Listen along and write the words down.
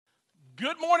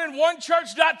Good morning,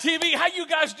 onechurch.tv. How you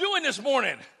guys doing this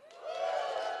morning?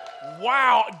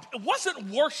 Wow, wasn't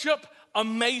worship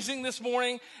amazing this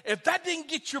morning? If that didn't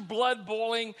get your blood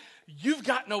boiling, you've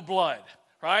got no blood,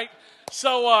 right?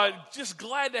 So just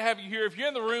glad to have you here. If you're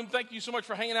in the room, thank you so much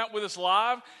for hanging out with us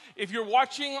live. If you're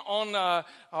watching on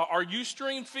our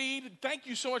Ustream feed, thank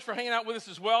you so much for hanging out with us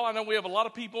as well. I know we have a lot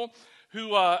of people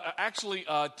who actually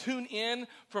tune in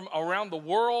from around the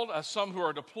world, some who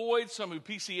are deployed, some who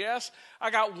PCS. I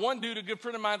got one dude, a good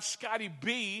friend of mine, Scotty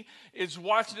B, is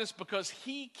watching this because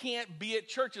he can't be at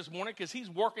church this morning because he's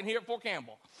working here at Fort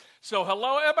Campbell. So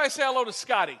hello, everybody say hello to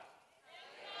Scotty.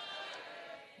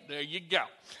 There you go.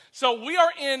 So we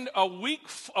are in week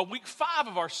 5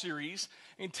 of our series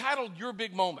entitled Your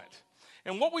Big Moment.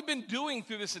 And what we've been doing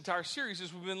through this entire series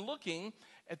is we've been looking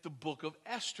at the book of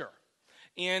Esther.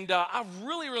 And I've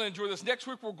really enjoyed this. Next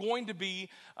week, we're going to be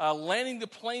landing the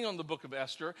plane on the book of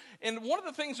Esther. And one of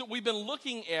the things that we've been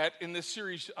looking at in this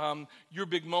series, Your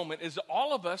Big Moment, is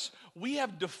all of us, we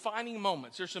have defining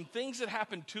moments. There's some things that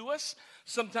happen to us,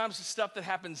 sometimes the stuff that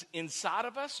happens inside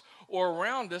of us or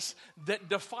around us that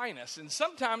define us. And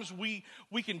sometimes we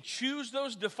can choose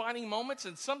those defining moments,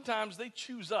 and sometimes they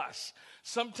choose us.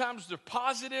 Sometimes they're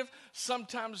positive,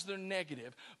 sometimes they're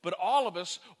negative. But all of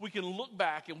us, we can look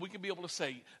back and we can be able to say,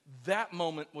 that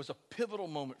moment was a pivotal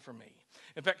moment for me.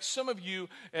 In fact, some of you,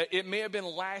 it may have been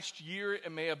last year,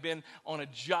 it may have been on a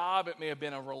job, it may have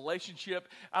been a relationship.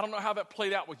 I don't know how that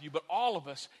played out with you, but all of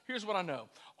us, here's what I know.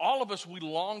 All of us, we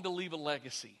long to leave a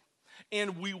legacy.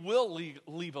 And we will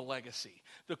leave a legacy.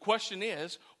 The question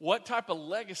is, what type of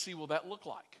legacy will that look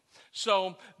like?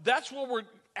 So that's what we're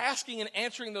asking and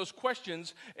answering those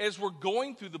questions as we're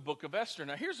going through the book of Esther.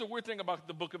 Now, here's the weird thing about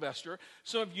the book of Esther.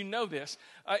 Some of you know this.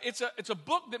 It's a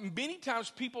book that many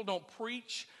times people don't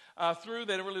preach through.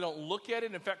 They really don't look at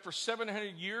it. In fact, for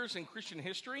 700 years in Christian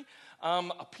history,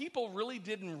 people really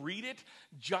didn't read it.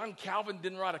 John Calvin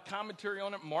didn't write a commentary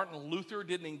on it. Martin Luther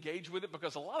didn't engage with it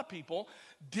because a lot of people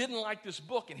didn't like this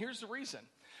book. And here's the reason.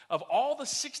 Of all the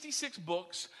 66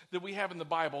 books that we have in the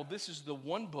Bible, this is the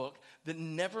one book that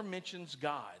never mentions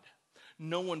God.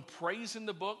 No one prays in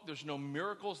the book. There's no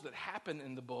miracles that happen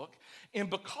in the book. And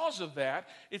because of that,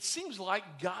 it seems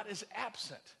like God is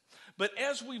absent. But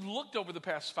as we've looked over the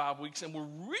past 5 weeks, and we're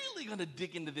really going to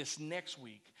dig into this next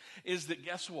week, is that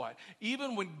guess what?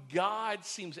 Even when God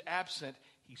seems absent,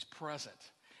 he's present.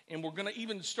 And we're going to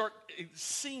even start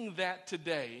seeing that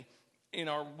today in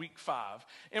our week 5.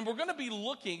 And we're going to be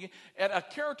looking at a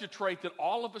character trait that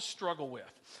all of us struggle with.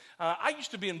 I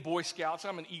used to be in Boy Scouts.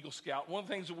 I'm an Eagle Scout. One of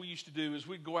the things that we used to do is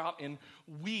we'd go out and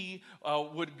we'd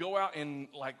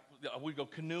go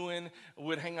canoeing,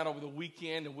 we'd hang out over the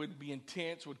weekend, and we'd be in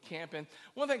tents, we'd camping.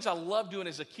 One of the things I loved doing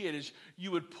as a kid is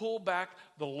you would pull back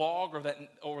the log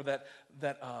or that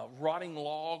rotting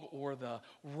log or the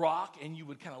rock, and you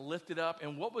would kind of lift it up.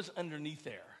 And what was underneath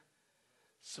there?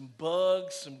 Some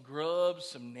bugs, some grubs,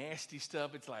 some nasty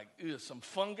stuff. It's like some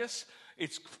fungus.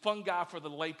 It's fungi for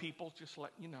the lay people, just like,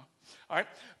 you know. All right?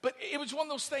 But it was one of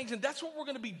those things, and that's what we're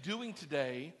going to be doing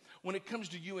today when it comes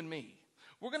to you and me.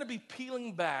 We're going to be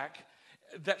peeling back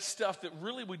that stuff that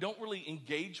really we don't really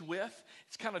engage with.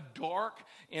 It's kind of dark,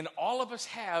 and all of us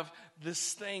have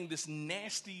this thing, this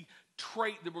nasty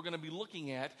trait that we're going to be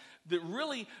looking at that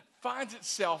really finds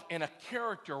itself in a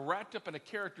character, wrapped up in a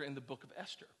character in the book of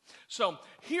Esther. So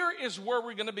here is where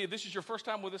we're going to be. If this is your first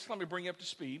time with us, let me bring you up to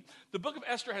speed. The book of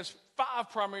Esther has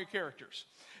 5 primary characters.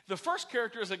 The first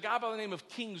character is a guy by the name of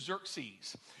King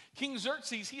Xerxes. King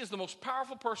Xerxes, he is the most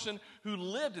powerful person who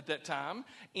lived at that time,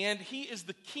 and he is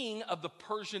the king of the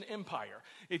Persian Empire.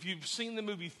 If you've seen the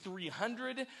movie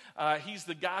 300, he's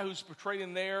the guy who's portrayed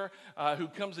in there who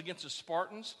comes against the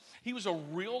Spartans. He was a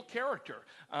real character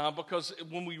because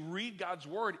when we read God's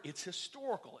word, it's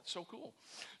historical. It's so cool.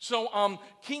 So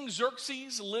King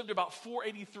Xerxes lived about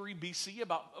 483 BC,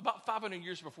 about 500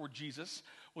 years before Jesus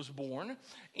was born.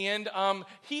 And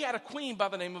he had a queen by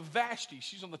the name of Vashti.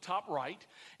 She's on the top right.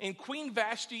 And Queen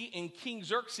Vashti and King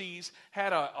Xerxes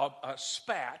had a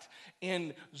spat,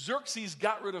 and Xerxes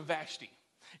got rid of Vashti.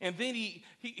 And then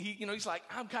he's like,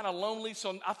 I'm kind of lonely,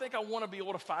 so I think I want to be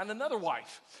able to find another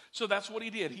wife. So that's what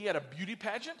he did. He had a beauty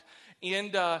pageant,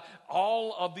 and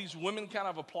all of these women kind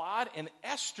of applied. And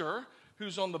Esther,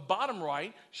 who's on the bottom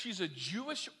right, she's a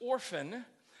Jewish orphan,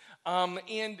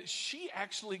 and she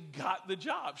actually got the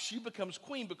job. She becomes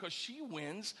queen because she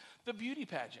wins the beauty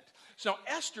pageant. So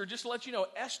Esther, just to let you know,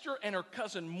 Esther and her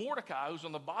cousin Mordecai, who's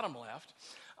on the bottom left,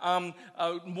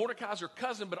 Mordecai's her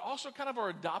cousin, but also kind of her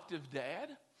adoptive dad.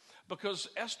 because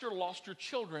Esther lost her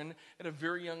children at a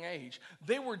very young age.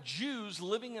 They were Jews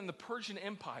living in the Persian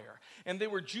Empire, and they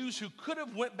were Jews who could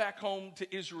have went back home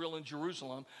to Israel and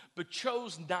Jerusalem, but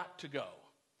chose not to go.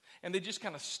 And they just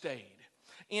kind of stayed.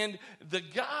 And the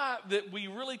guy that we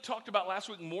really talked about last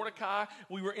week, Mordecai,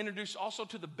 we were introduced also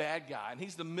to the bad guy, and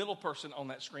he's the middle person on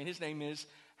that screen. His name is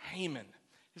Haman.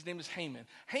 His name is Haman.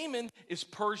 Haman is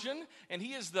Persian, and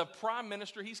he is the prime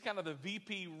minister. He's kind of the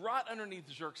VP right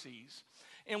underneath Xerxes.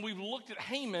 And we've looked at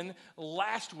Haman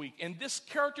last week. And this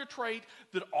character trait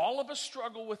that all of us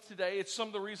struggle with today, it's some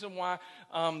of the reason why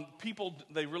people,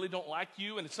 they really don't like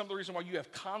you. And it's some of the reason why you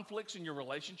have conflicts in your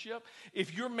relationship.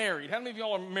 If you're married, how many of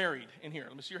y'all are married in here?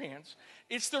 Let me see your hands.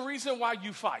 It's the reason why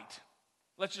you fight.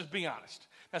 Let's just be honest.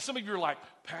 Now, some of you are like,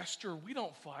 Pastor, we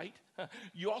don't fight.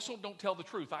 You also don't tell the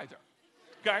truth either.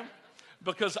 Okay?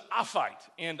 Because I fight.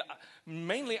 And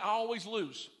mainly I always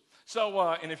lose. So,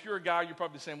 and if you're a guy, you're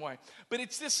probably the same way. But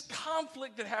it's this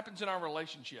conflict that happens in our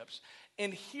relationships.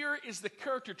 And here is the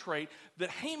character trait that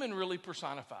Haman really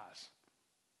personifies.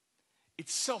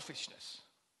 It's selfishness.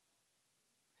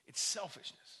 It's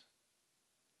selfishness.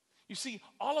 You see,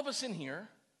 all of us in here,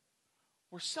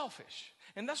 we're selfish.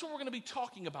 And that's what we're going to be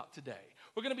talking about today.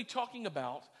 We're going to be talking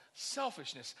about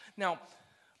selfishness. Now,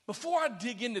 before I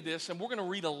dig into this, and we're going to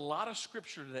read a lot of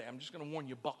scripture today, I'm just going to warn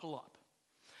you, buckle up.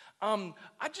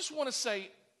 I just want to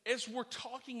say, as we're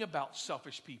talking about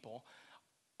selfish people,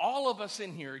 all of us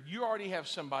in here, you already have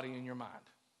somebody in your mind,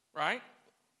 right?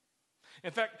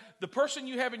 In fact, the person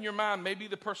you have in your mind may be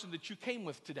the person that you came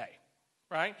with today,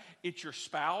 right? It's your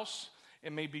spouse,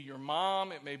 it may be your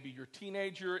mom, it may be your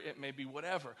teenager, it may be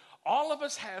whatever. All of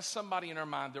us have somebody in our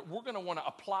mind that we're going to want to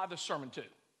apply the sermon to.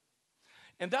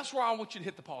 And that's where I want you to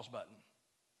hit the pause button.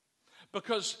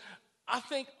 Because I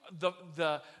think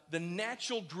the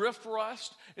natural drift for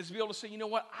us is to be able to say, you know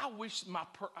what, I wish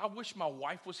my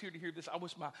wife was here to hear this. I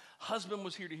wish my husband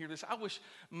was here to hear this. I wish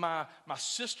my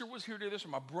sister was here to hear this, or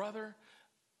my brother.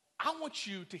 I want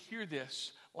you to hear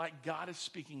this like God is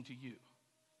speaking to you.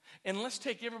 And let's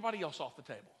take everybody else off the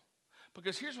table.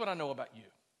 Because here's what I know about you.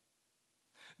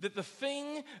 That the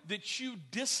thing that you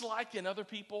dislike in other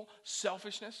people,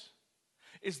 selfishness,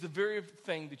 is the very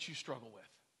thing that you struggle with.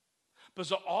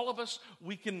 Because all of us,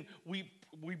 we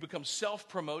become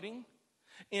self-promoting,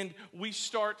 and we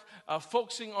start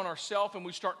focusing on ourselves, and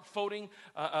we start focusing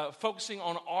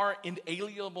on our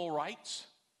inalienable rights,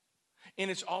 and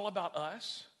it's all about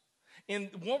us. And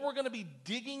what we're going to be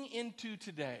digging into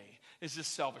today is this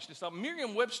selfishness. Now,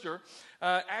 Merriam-Webster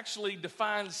actually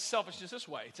defines selfishness this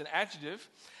way. It's an adjective,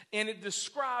 and it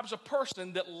describes a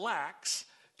person that lacks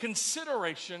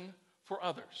consideration for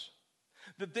others.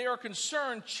 That they are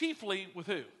concerned chiefly with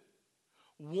who?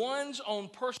 One's own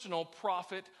personal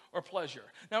profit or pleasure.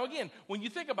 Now again, when you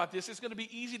think about this, it's going to be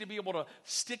easy to be able to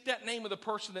stick that name of the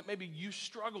person that maybe you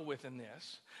struggle with in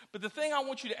this. But the thing I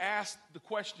want you to ask the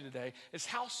question today is,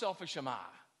 how selfish am I?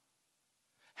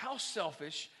 How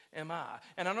selfish am I?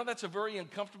 And I know that's a very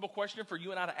uncomfortable question for you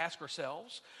and I to ask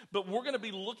ourselves, but we're going to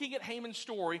be looking at Haman's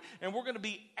story, and we're going to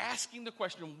be asking the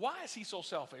question, why is he so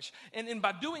selfish? And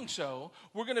by doing so,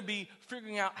 we're going to be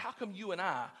figuring out, how come you and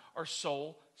I are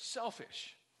so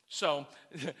selfish? So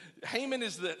Haman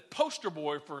is the poster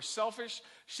boy for selfishness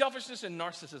and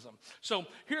narcissism. So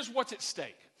here's what's at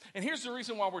stake. And here's the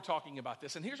reason why we're talking about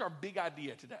this. And here's our big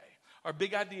idea today. Our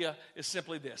big idea is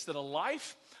simply this, that a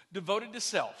life devoted to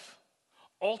self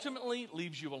ultimately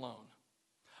leaves you alone.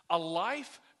 A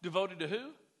life devoted to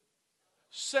who?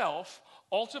 Self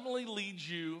ultimately leads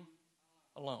you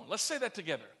alone. Let's say that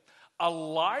together. A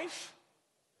life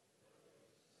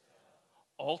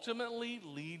ultimately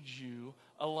leads you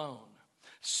alone.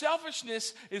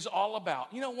 Selfishness is all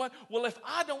about, you know what? Well, if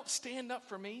I don't stand up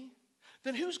for me,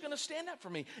 then who's going to stand up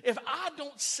for me? If I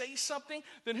don't say something,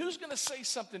 then who's going to say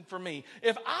something for me?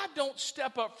 If I don't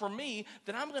step up for me,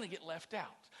 then I'm going to get left out.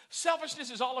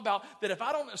 Selfishness is all about that if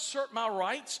I don't assert my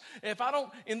rights, if I don't,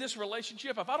 in this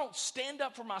relationship, if I don't stand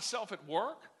up for myself at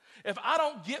work, if I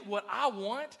don't get what I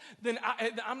want, then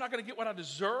I'm not going to get what I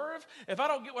deserve. If I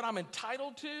don't get what I'm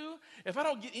entitled to, if I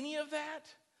don't get any of that,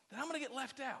 then I'm going to get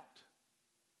left out.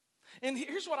 And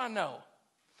here's what I know.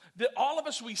 That all of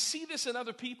us, we see this in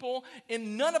other people,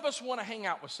 and none of us want to hang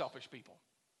out with selfish people.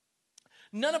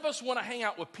 None of us want to hang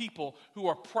out with people who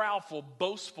are proudful,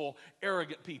 boastful,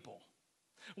 arrogant people.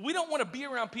 We don't want to be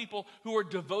around people who are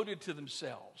devoted to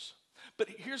themselves. But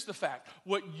here's the fact.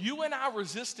 What you and I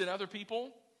resist in other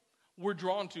people, we're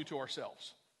drawn to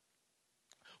ourselves.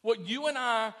 What you and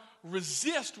I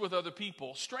resist with other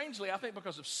people, strangely, I think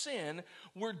because of sin,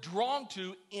 we're drawn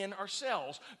to in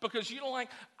ourselves. Because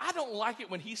I don't like it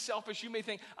when he's selfish. You may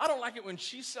think, I don't like it when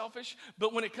she's selfish.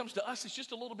 But when it comes to us, it's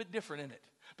just a little bit different in it.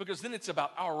 Because then it's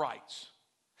about our rights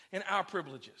and our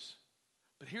privileges.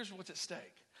 But here's what's at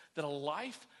stake. That a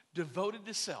life devoted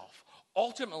to self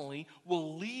ultimately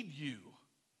will lead you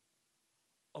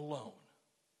alone.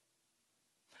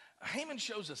 Haman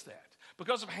shows us that.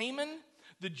 Because of Haman,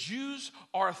 the Jews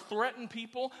are a threatened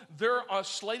people. They're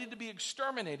slated to be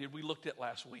exterminated, we looked at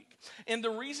last week. And the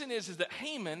reason is that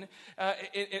Haman,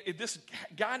 this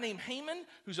guy named Haman,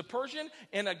 who's a Persian,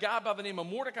 and a guy by the name of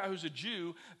Mordecai, who's a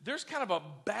Jew, there's kind of a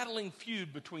battling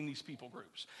feud between these people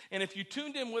groups. And if you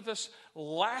tuned in with us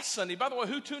last Sunday, by the way,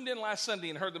 who tuned in last Sunday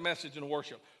and heard the message in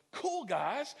worship? Cool,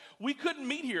 guys. We couldn't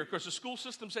meet here because the school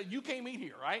system said you can't meet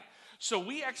here, right? So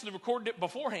we actually recorded it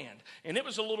beforehand, and it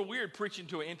was a little weird preaching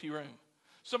to an empty room.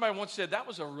 Somebody once said, that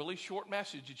was a really short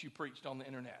message that you preached on the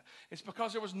internet. It's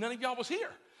because there was none of y'all was here.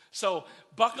 So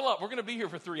buckle up. We're going to be here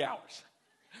for 3 hours.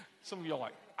 Some of y'all are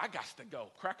like, I got to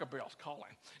go. Cracker Barrel's calling.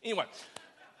 Anyway,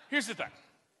 here's the thing.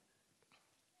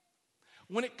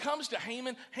 When it comes to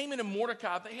Haman and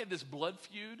Mordecai, they had this blood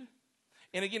feud.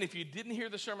 And again, if you didn't hear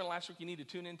the sermon last week, you need to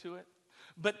tune into it.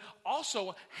 But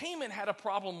also, Haman had a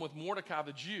problem with Mordecai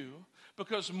the Jew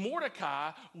because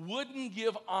Mordecai wouldn't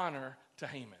give honor to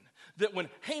Haman. That when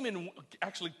Haman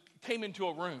actually came into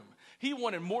a room, he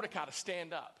wanted Mordecai to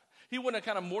stand up. He wanted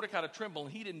kind of Mordecai to tremble,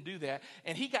 and he didn't do that.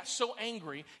 And he got so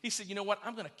angry, he said, you know what,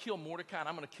 I'm going to kill Mordecai, and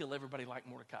I'm going to kill everybody like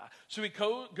Mordecai. So he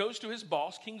goes to his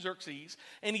boss, King Xerxes,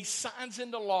 and he signs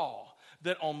into law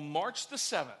that on March the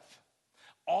 7th,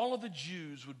 all of the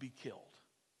Jews would be killed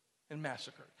and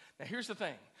massacred. Now, here's the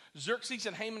thing. Xerxes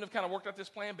and Haman have kind of worked out this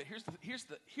plan, but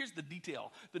here's the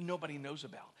detail that nobody knows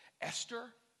about. Esther,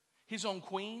 his own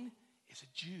queen, is a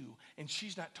Jew, and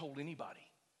she's not told anybody.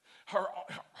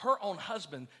 Her own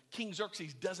husband, King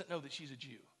Xerxes, doesn't know that she's a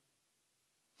Jew.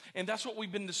 And that's what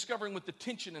we've been discovering with the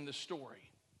tension in the story.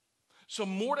 So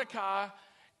Mordecai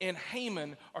and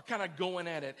Haman are kind of going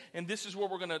at it, and this is where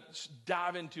we're going to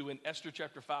dive into in Esther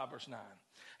chapter 5, verse 9.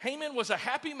 Haman was a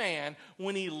happy man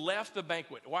when he left the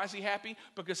banquet. Why is he happy?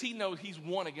 Because he knows he's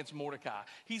won against Mordecai.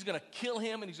 He's going to kill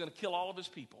him, and he's going to kill all of his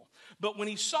people. But when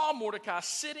he saw Mordecai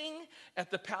sitting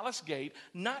at the palace gate,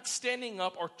 not standing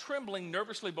up or trembling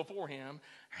nervously before him,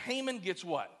 Haman gets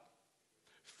what?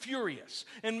 Furious.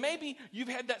 And maybe you've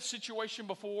had that situation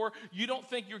before. You don't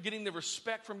think you're getting the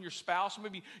respect from your spouse.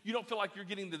 Maybe you don't feel like you're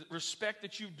getting the respect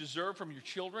that you deserve from your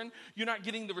children. You're not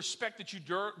getting the respect that you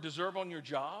deserve on your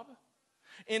job.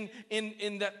 In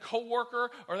that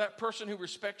coworker or that person who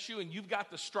respects you, and you've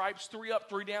got the stripes 3 up,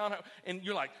 3 down, and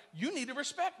you're like, you need to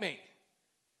respect me.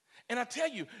 And I tell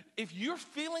you, if you're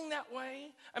feeling that way,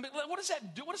 I mean, what does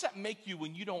that do? What does that make you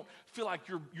when you don't feel like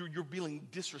you're being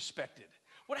disrespected?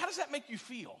 How does that make you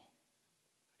feel?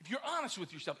 If you're honest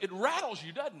with yourself, it rattles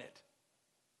you, doesn't it?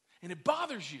 And it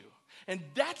bothers you. And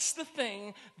that's the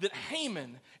thing that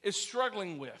Haman is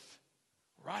struggling with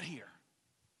right here.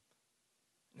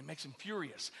 And it makes him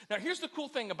furious. Now, here's the cool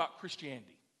thing about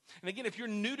Christianity. And again, if you're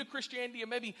new to Christianity, and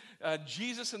maybe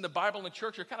Jesus and the Bible and the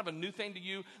church are kind of a new thing to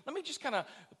you, let me just kind of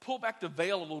pull back the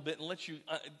veil a little bit and let you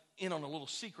in on a little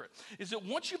secret. Is that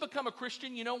once you become a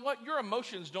Christian, you know what? Your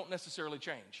emotions don't necessarily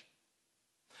change.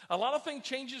 A lot of things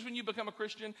changes when you become a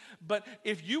Christian, but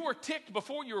if you were ticked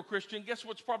before you were a Christian, guess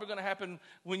what's probably going to happen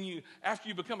after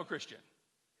you become a Christian?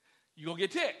 You're going to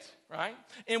get ticked, right?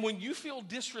 And when you feel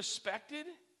disrespected,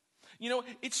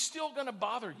 it's still going to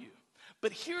bother you.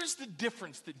 But here's the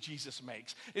difference that Jesus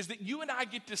makes, is that you and I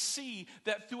get to see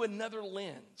that through another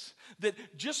lens. That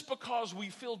just because we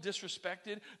feel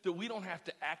disrespected, that we don't have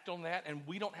to act on that and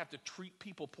we don't have to treat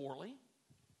people poorly.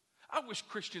 I wish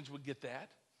Christians would get that.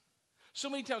 So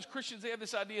many times Christians, they have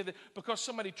this idea that because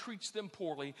somebody treats them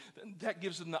poorly, that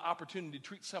gives them the opportunity to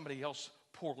treat somebody else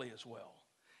poorly as well.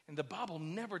 And the Bible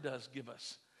never does give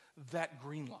us that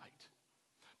green light.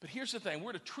 But here's the thing.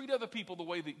 We're to treat other people the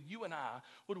way that you and I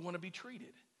would want to be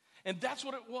treated. And that's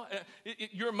what it was.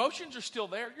 Your emotions are still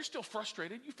there. You're still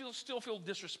frustrated. You still feel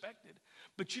disrespected.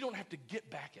 But you don't have to get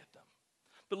back at them.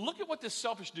 But look at what this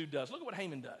selfish dude does. Look at what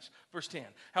Haman does. Verse 10.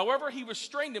 However, he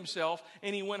restrained himself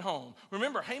and he went home.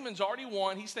 Remember, Haman's already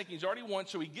won. He's thinking he's already won.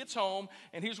 So he gets home,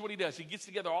 and here's what he does. He gets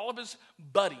together all of his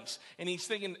buddies, and he's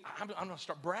thinking, I'm going to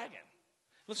start bragging.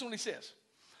 Listen to what he says.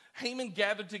 Haman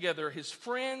gathered together his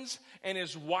friends and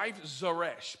his wife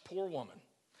Zeresh, poor woman,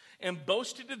 and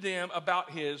boasted to them about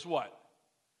his what?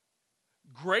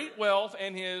 Great wealth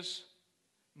and his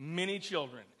many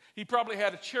children. He probably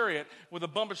had a chariot with a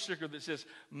bumper sticker that says,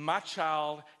 my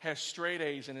child has straight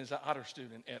A's and is an honor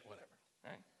student at whatever.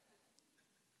 Right?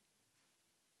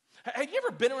 Have you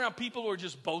ever been around people who are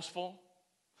just boastful?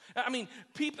 I mean,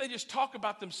 people, they just talk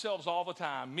about themselves all the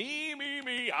time.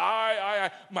 Me, I,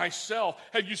 myself.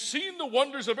 Have you seen the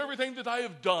wonders of everything that I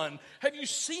have done? Have you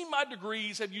seen my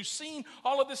degrees? Have you seen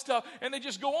all of this stuff? And they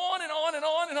just go on and on and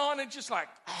on and on. And just like,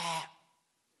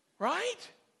 right?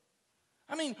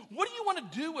 I mean, what do you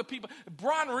want to do with people?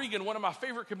 Brian Regan, one of my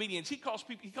favorite comedians, he calls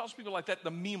people like that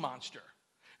the me monster.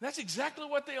 And that's exactly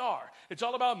what they are. It's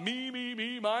all about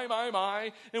me,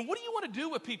 my. And what do you want to do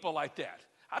with people like that?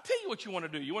 I'll tell you what you want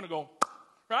to do. You want to go,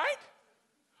 right?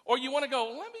 Or you want to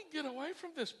go, let me get away from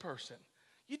this person.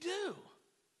 You do.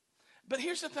 But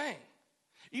here's the thing.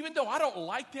 Even though I don't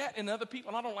like that in other people,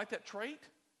 and I don't like that trait,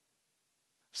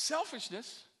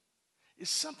 selfishness is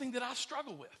something that I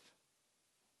struggle with.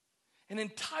 And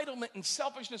entitlement and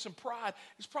selfishness and pride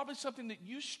is probably something that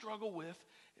you struggle with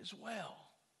as well.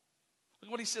 Look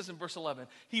what he says in verse 11.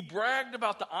 He bragged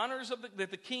about the honors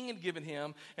that the king had given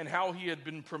him and how he had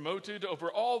been promoted over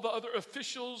all the other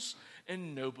officials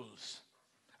and nobles.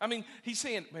 I mean, he's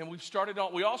saying, man,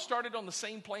 we all started on the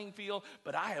same playing field,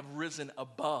 but I have risen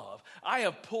above. I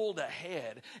have pulled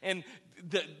ahead. And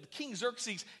the King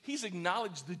Xerxes, he's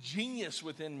acknowledged the genius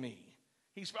within me.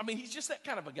 He's just that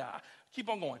kind of a guy. Keep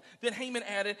on going. Then Haman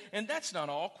added, and that's not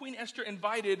all. Queen Esther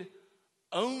invited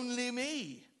only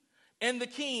me and the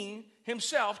king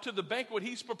himself to the banquet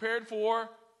he's prepared for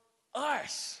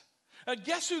us.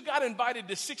 Guess who got invited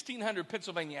to 1600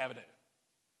 Pennsylvania Avenue?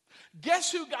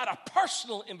 Guess who got a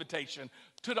personal invitation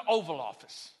to the Oval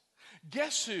Office?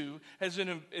 Guess who has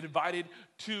been invited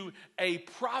to a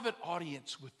private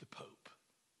audience with the Pope?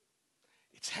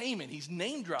 It's Haman. He's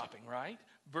name dropping, right?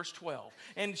 Verse 12.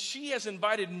 And she has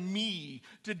invited me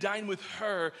to dine with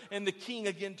her and the king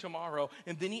again tomorrow.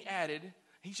 And then he added,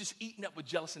 he's just eaten up with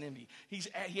jealousy and envy.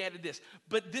 He added this,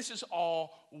 but this is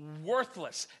all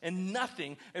worthless and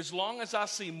nothing as long as I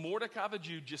see Mordecai the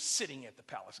Jew just sitting at the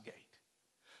palace gate.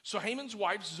 So Haman's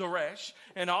wife, Zeresh,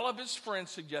 and all of his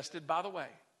friends suggested, by the way,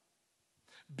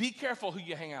 be careful who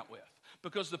you hang out with,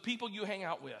 because the people you hang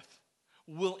out with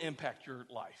will impact your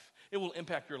life. It will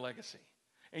impact your legacy.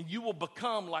 And you will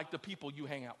become like the people you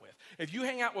hang out with. If you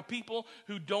hang out with people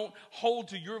who don't hold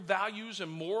to your values and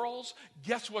morals,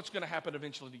 guess what's going to happen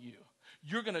eventually to you?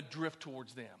 You're going to drift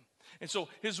towards them. And so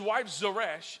his wife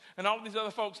Zeresh and all of these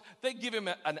other folks, they give him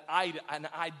an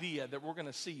idea that we're going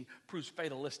to see proves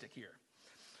fatalistic here.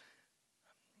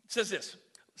 It says this: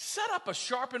 set up a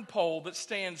sharpened pole that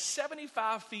stands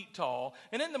 75 feet tall,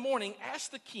 and in the morning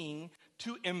ask the king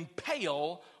to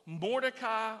impale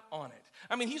Mordecai on it.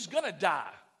 I mean, he's going to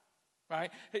die,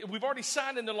 right? We've already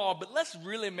signed into law, but let's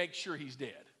really make sure he's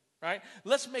dead, right?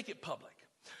 Let's make it public.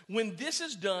 When this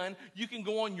is done, you can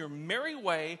go on your merry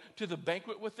way to the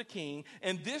banquet with the king,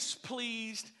 and this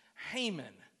pleased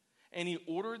Haman, and he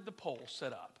ordered the pole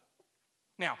set up.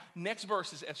 Now, next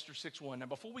verse is Esther 6:1. Now,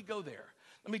 before we go there,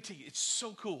 let me tell you, it's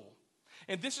so cool.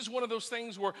 And this is one of those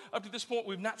things where up to this point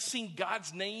we've not seen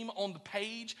God's name on the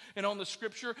page and on the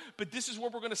scripture, but this is where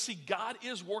we're going to see God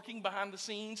is working behind the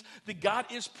scenes, that God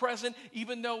is present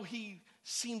even though he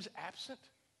seems absent.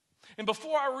 And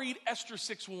before I read Esther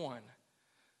 6:1,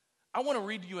 I want to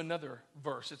read you another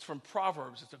verse. It's from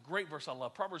Proverbs. It's a great verse I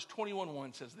love. Proverbs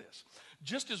 21:1 says this: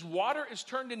 just as water is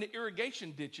turned into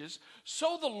irrigation ditches,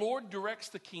 so the Lord directs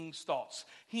the king's thoughts.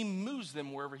 He moves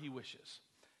them wherever he wishes.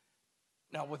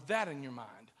 Now, with that in your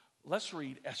mind, let's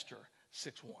read Esther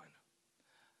 6:1.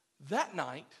 That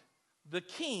night, the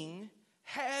king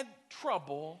had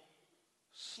trouble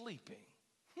sleeping.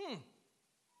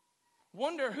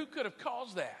 Wonder who could have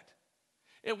caused that.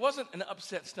 It wasn't an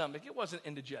upset stomach. It wasn't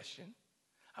indigestion.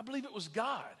 I believe it was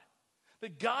God.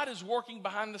 That God is working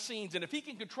behind the scenes. And if he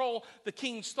can control the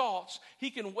king's thoughts,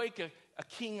 he can wake a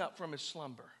king up from his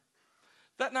slumber.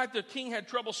 That night the king had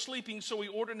trouble sleeping, so he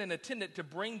ordered an attendant to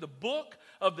bring the book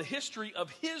of the history of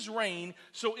his reign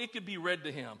so it could be read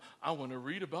to him. I want to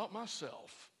read about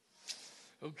myself.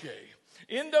 Okay.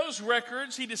 In those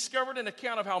records, he discovered an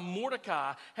account of how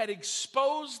Mordecai had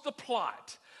exposed the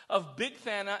plot of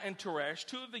Bigthana and Teresh,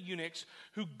 two of the eunuchs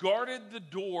who guarded the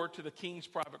door to the king's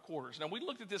private quarters. Now, we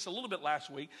looked at this a little bit last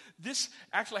week. This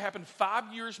actually happened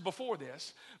 5 years before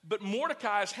this, but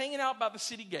Mordecai is hanging out by the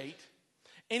city gate,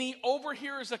 and he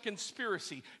overhears a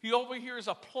conspiracy. He overhears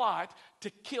a plot to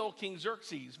kill King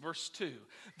Xerxes, verse 2.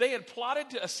 They had plotted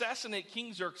to assassinate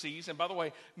King Xerxes, and by the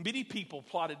way, many people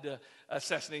plotted to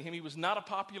assassinate him. He was not a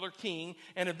popular king,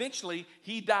 and eventually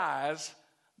he dies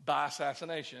by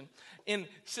assassination. And it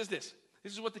says this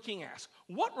is what the king asked.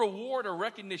 What reward or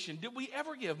recognition did we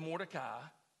ever give Mordecai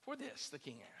for this? The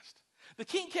king asked. The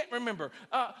king can't remember.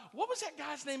 What was that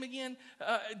guy's name again?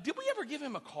 Did we ever give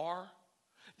him a car?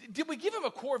 Did we give him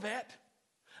a Corvette?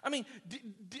 I mean,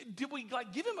 did we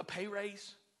give him a pay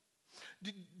raise?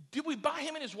 Did we buy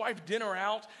him and his wife dinner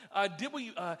out? Did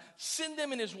we send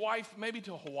them and his wife maybe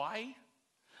to Hawaii?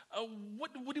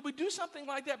 Did we do something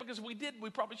like that? Because if we did, we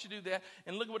probably should do that.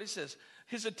 And look at what it says.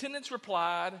 His attendants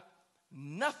replied,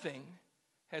 nothing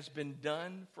has been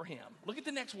done for him. Look at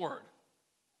the next word.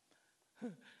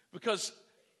 Because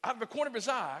out of the corner of his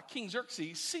eye, King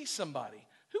Xerxes sees somebody.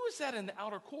 Who is that in the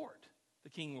outer court? The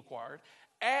king inquired.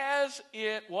 As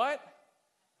it, what?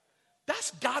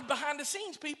 That's God behind the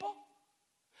scenes, people.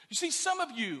 You see, some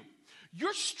of you,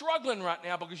 you're struggling right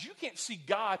now because you can't see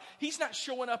God. He's not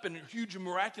showing up in huge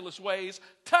miraculous ways,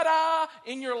 ta-da,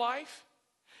 in your life.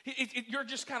 You're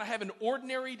just kind of having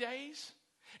ordinary days.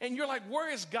 And you're like,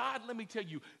 where is God? Let me tell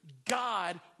you,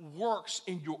 God works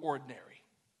in your ordinary.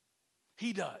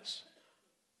 He does.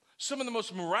 Some of the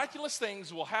most miraculous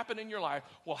things will happen in your life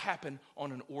will happen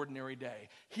on an ordinary day.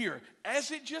 Here,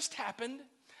 as it just happened,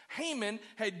 Haman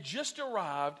had just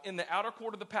arrived in the outer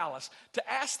court of the palace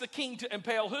to ask the king to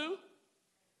impale who?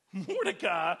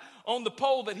 Mordecai on the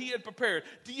pole that he had prepared.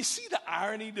 Do you see the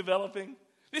irony developing?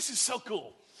 This is so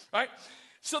cool, right?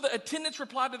 So the attendants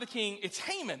replied to the king, it's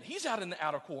Haman. He's out in the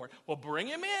outer court. Well, bring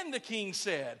him in, the king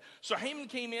said. So Haman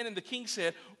came in and the king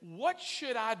said, what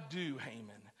should I do,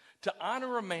 Haman, to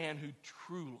honor a man who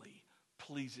truly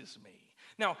pleases me?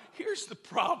 Now, here's the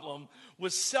problem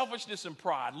with selfishness and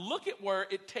pride. Look at where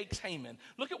it takes Haman.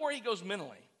 Look at where he goes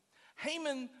mentally.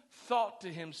 Haman thought to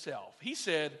himself. He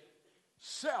said,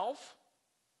 self?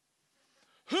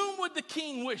 Whom would the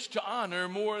king wish to honor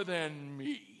more than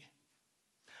me?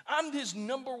 I'm his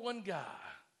number one guy.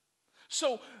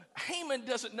 So Haman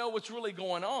doesn't know what's really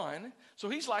going on. So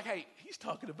he's like, hey, he's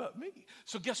talking about me.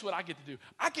 So guess what I get to do?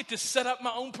 I get to set up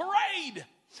my own parade.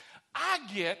 I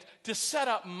get to set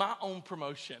up my own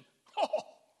promotion. Oh,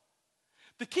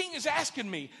 the king is asking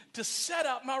me to set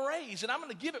up my raise, and I'm going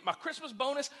to give it my Christmas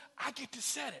bonus. I get to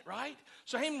set it, right?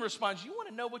 So Haman responds, you want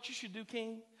to know what you should do,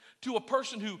 king? To a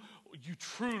person who you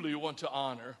truly want to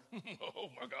honor. Oh,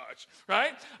 my gosh,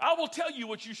 right? I will tell you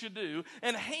what you should do.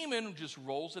 And Haman just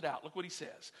rolls it out. Look what he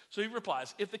says. So he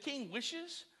replies, if the king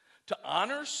wishes to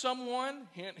honor someone,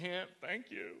 hint, hint,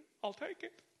 thank you, I'll take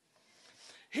it.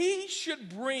 He should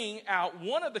bring out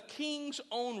one of the king's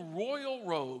own royal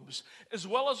robes, as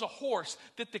well as a horse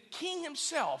that the king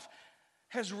himself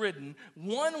has ridden,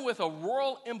 one with a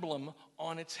royal emblem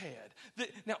on its head.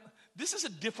 Now, this is a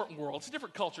different world. It's a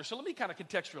different culture. So let me kind of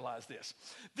contextualize this.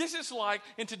 This is like,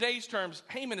 in today's terms,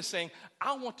 Haman is saying,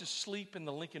 I want to sleep in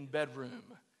the Lincoln bedroom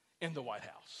in the White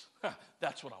House.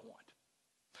 That's what I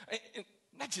want. And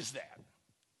not just that.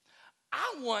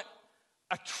 I want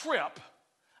a trip.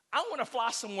 I want to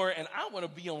fly somewhere, and I want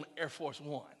to be on Air Force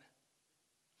One.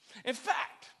 In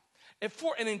fact, if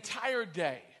for an entire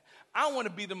day, I want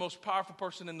to be the most powerful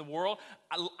person in the world.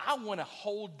 I want a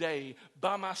whole day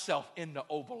by myself in the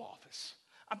Oval Office.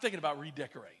 I'm thinking about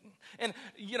redecorating. And,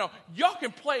 y'all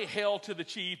can play Hail to the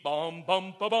Chief. Bum,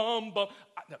 bum, ba, bum, bum.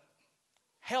 No.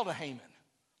 Hail to Haman.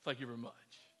 Thank you very much.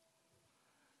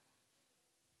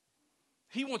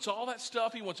 He wants all that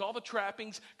stuff. He wants all the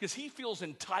trappings because he feels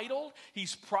entitled.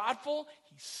 He's prideful.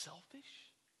 He's selfish.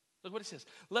 Look what it says.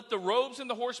 Let the robes and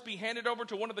the horse be handed over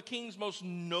to one of the king's most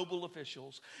noble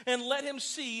officials, and let him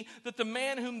see that the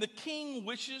man whom the king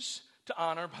wishes to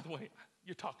honor, by the way,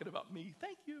 you're talking about me.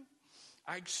 Thank you.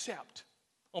 I accept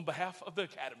on behalf of the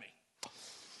academy.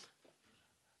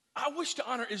 I wish to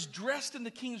honor is dressed in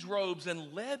the king's robes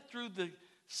and led through the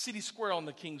city square on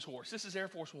the king's horse. This is Air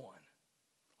Force One.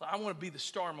 I want to be the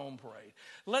star of my own parade.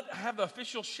 Have the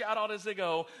officials shout out as they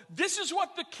go, this is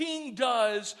what the king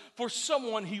does for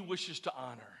someone he wishes to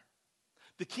honor.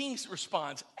 The king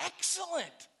responds,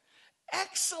 excellent,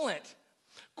 excellent.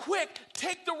 Quick,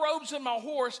 take the robes and my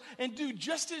horse and do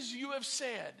just as you have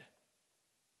said.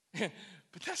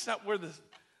 But that's not where the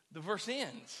verse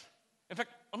ends. In fact,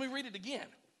 let me read it again.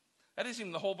 That isn't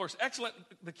even the whole verse. Excellent,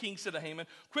 the king said to Haman,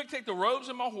 quick, take the robes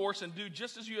and my horse and do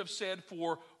just as you have said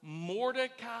for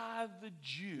Mordecai the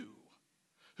Jew,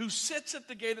 who sits at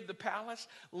the gate of the palace.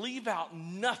 Leave out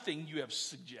nothing you have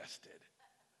suggested.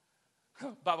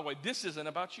 By the way, this isn't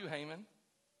about you, Haman.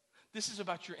 This is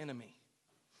about your enemy.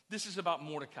 This is about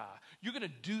Mordecai. You're going to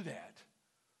do that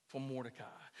for Mordecai.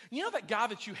 You know that guy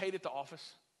that you hate at the office?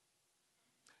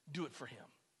 Do it for him.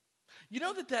 You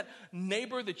know that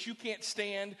neighbor that you can't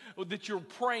stand, or that you're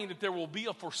praying that there will be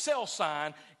a for sale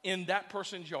sign in that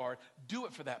person's yard? Do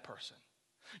it for that person.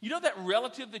 You know that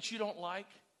relative that you don't like,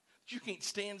 that you can't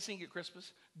stand seeing at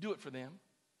Christmas? Do it for them.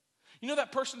 You know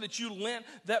that person that you lent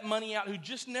that money out who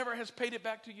just never has paid it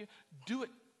back to you? Do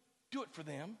it for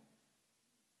them.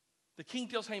 The king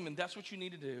tells Haman, that's what you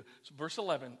need to do. So verse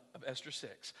 11 of Esther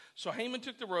 6. So Haman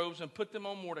took the robes and put them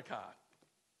on Mordecai,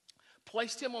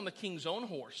 placed him on the king's own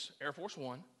horse, Air Force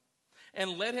One,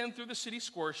 and led him through the city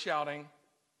square shouting,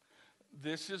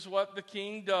 this is what the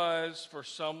king does for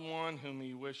someone whom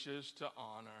he wishes to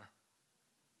honor.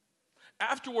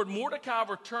 Afterward, Mordecai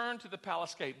returned to the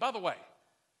palace gate. By the way,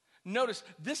 notice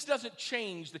this doesn't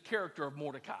change the character of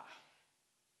Mordecai.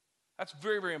 That's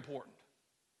very, very important.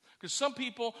 Because some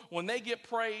people, when they get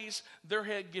praise, their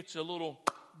head gets a little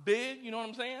big. You know what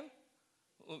I'm saying?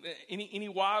 Any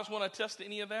wives want to attest to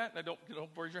any of that? Now, don't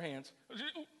raise your hands.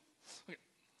 Okay.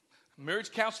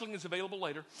 Marriage counseling is available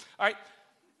later. All right.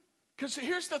 Because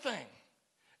here's the thing.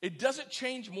 It doesn't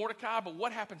change Mordecai, but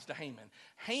what happens to Haman?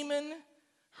 Haman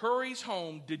hurries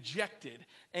home dejected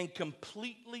and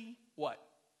completely what?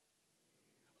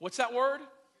 What's that word?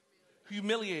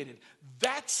 Humiliated.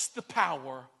 That's the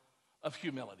power of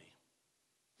humility.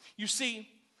 You see,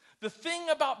 the thing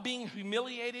about being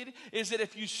humiliated is that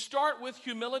if you start with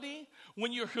humility,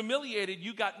 when you're humiliated,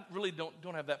 you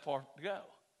don't have that far to go,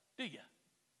 do you?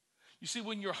 You see,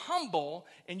 when you're humble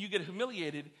and you get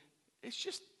humiliated, it's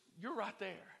just, you're right there.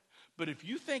 But if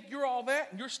you think you're all that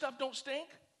and your stuff don't stink,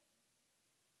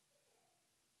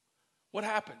 what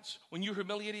happens? When you're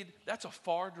humiliated, that's a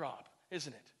far drop,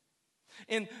 isn't it?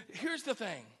 And here's the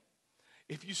thing.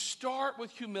 If you start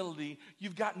with humility,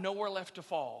 you've got nowhere left to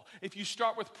fall. If you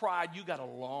start with pride, you got a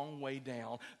long way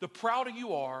down. The prouder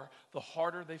you are, the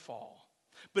harder they fall.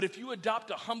 But if you adopt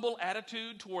a humble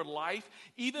attitude toward life,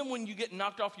 even when you get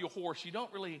knocked off your horse, you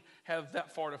don't really have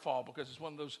that far to fall because it's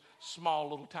one of those small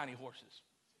little tiny horses.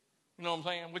 You know what I'm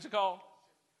saying? What's it called?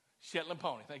 Shetland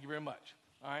pony. Thank you very much.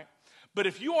 All right. But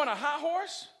if you on a high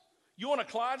horse, you on a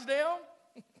Clydesdale,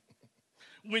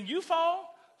 when you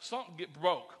fall, something get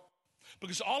broke.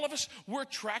 Because all of us, we're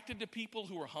attracted to people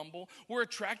who are humble. We're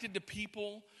attracted to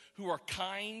people who are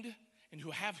kind and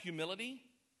who have humility.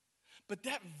 But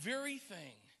that very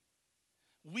thing,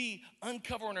 we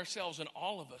uncover in ourselves, and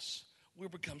all of us, we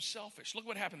become selfish. Look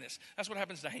what happened this. That's what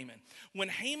happens to Haman. When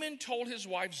Haman told his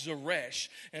wife Zeresh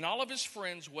and all of his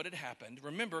friends what had happened,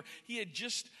 remember, he had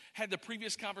just had the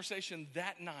previous conversation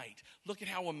that night. Look at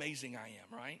how amazing I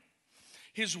am, right?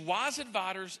 His wise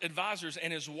advisors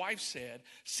and his wife said,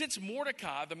 since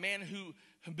Mordecai, the man who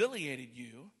humiliated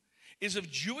you, is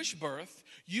of Jewish birth,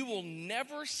 you will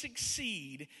never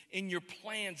succeed in your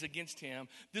plans against him.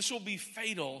 This will be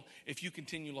fatal if you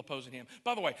continue opposing him.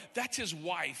 By the way, that's his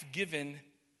wife giving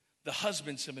the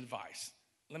husband some advice.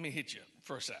 Let me hit you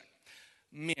for a sec.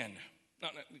 Men,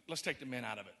 let's take the men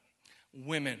out of it.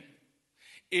 Women,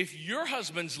 if your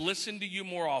husbands listened to you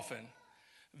more often,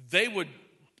 they would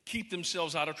keep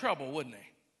themselves out of trouble, wouldn't they?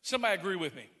 Somebody agree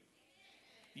with me?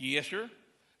 Yes, sir.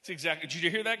 That's exactly. Did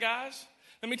you hear that, guys?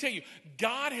 Let me tell you,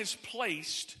 God has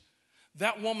placed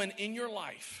that woman in your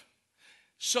life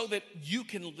so that you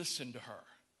can listen to her.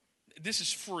 This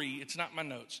is free. It's not my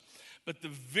notes. But the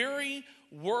very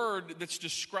word that's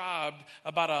described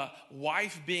about a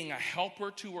wife being a helper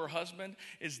to her husband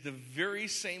is the very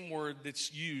same word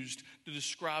that's used to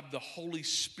describe the Holy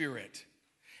Spirit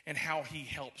and how he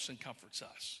helps and comforts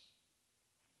us.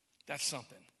 That's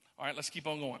something. All right, let's keep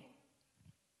on going.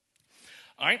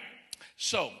 All right,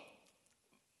 so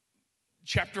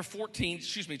chapter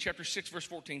 6, verse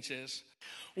 14 says,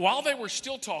 while they were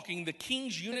still talking, the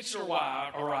king's eunuchs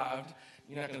arrived.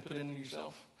 You're not going to put it in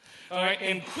yourself? All right,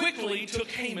 and quickly took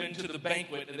Haman to the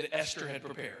banquet that Esther had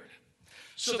prepared.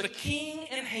 So the king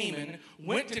and Haman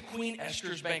went to Queen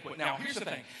Esther's banquet. Now, here's the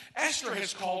thing. Esther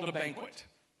has called a banquet.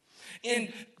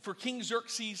 And for King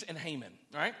Xerxes and Haman,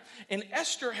 right? And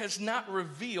Esther has not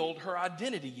revealed her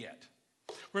identity yet.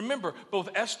 Remember, both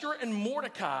Esther and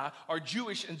Mordecai are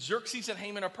Jewish, and Xerxes and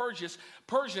Haman are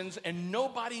Persians, and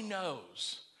nobody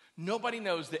knows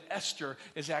that Esther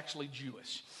is actually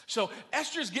Jewish. So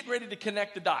Esther's getting ready to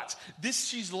connect the dots.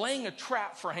 She's laying a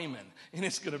trap for Haman, and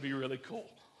it's going to be really cool.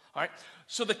 All right.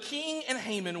 So the king and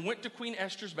Haman went to Queen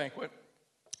Esther's banquet,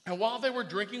 and while they were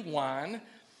drinking wine,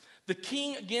 the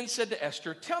king again said to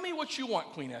Esther, tell me what you want,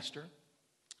 Queen Esther.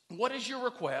 What is your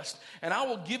request? And I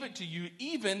will give it to you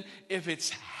even if it's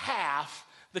half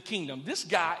the kingdom. This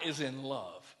guy is in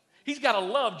love. He's got a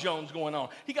love Jones going on.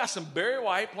 He got some Barry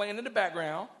White playing in the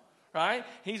background, right?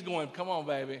 He's going, come on,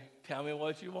 baby. Tell me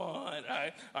what you want. All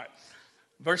right.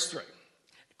 Verse 3.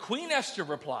 Queen Esther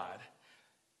replied,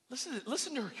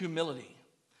 listen to her humility.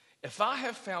 If I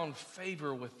have found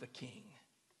favor with the king,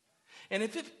 and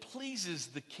if it pleases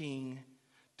the king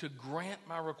to grant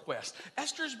my request.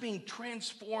 Esther's being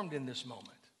transformed in this moment.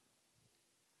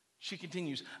 She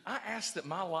continues, I ask that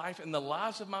my life and the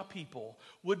lives of my people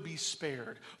would be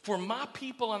spared. For my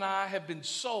people and I have been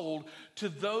sold to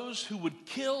those who would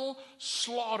kill,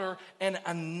 slaughter, and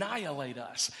annihilate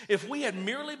us. If we had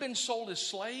merely been sold as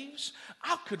slaves,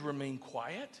 I could remain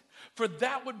quiet, for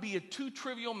that would be a too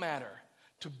trivial matter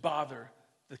to bother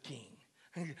the king.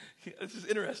 This is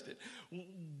interesting.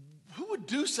 Who would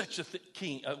do such a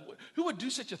thing? Who would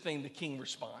do such a thing? The king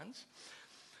responds.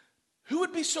 Who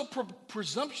would be so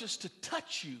presumptuous to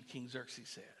touch you, King Xerxes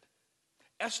said.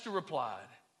 Esther replied,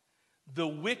 the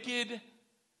wicked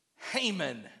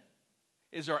Haman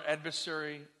is our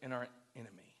adversary and our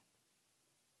enemy.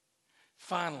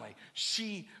 Finally,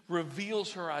 she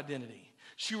reveals her identity.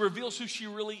 She reveals who she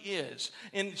really is.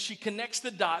 And she connects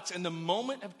the dots, and the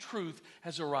moment of truth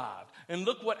has arrived. And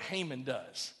look what Haman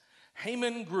does.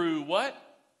 Haman grew what?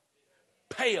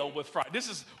 Pale with fright. This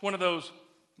is one of those,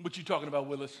 what you talking about,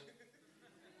 Willis?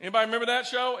 Anybody remember that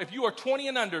show? If you are 20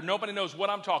 and under, nobody knows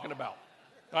what I'm talking about.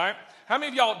 All right? How many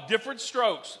of y'all different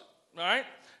strokes? All right?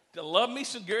 Love me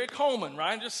some Gary Coleman,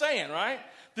 right? I'm just saying, right?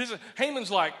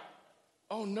 Haman's like,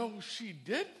 oh, no, she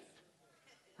did?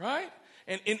 Right?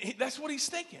 And that's what he's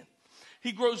thinking.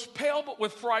 He grows pale but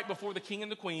with fright before the king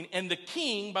and the queen. And the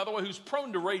king, by the way, who's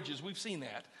prone to rages, we've seen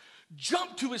that,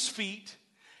 jumped to his feet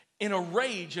in a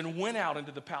rage and went out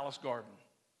into the palace garden.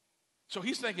 So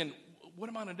he's thinking, what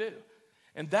am I going to do?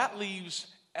 And that leaves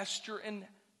Esther and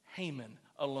Haman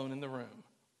alone in the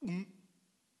room.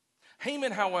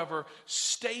 Haman, however,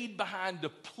 stayed behind to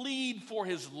plead for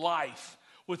his life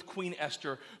with Queen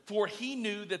Esther, for he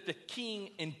knew that the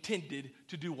king intended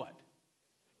to do what?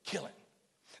 Kill him.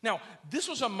 Now, this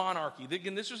was a monarchy.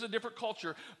 Again, this was a different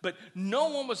culture, but no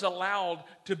one was allowed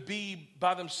to be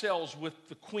by themselves with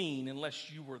the queen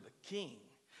unless you were the king.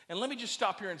 And let me just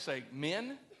stop here and say,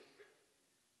 men,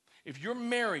 if you're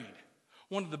married,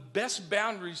 one of the best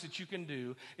boundaries that you can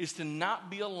do is to not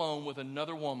be alone with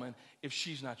another woman if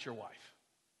she's not your wife.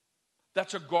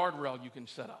 That's a guardrail you can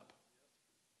set up.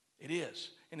 It is,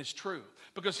 and it's true.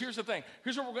 Because here's the thing.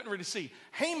 Here's what we're getting ready to see.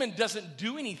 Haman doesn't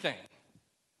do anything.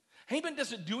 Haman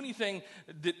doesn't do anything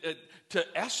to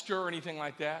Esther or anything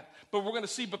like that. But we're going to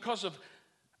see because of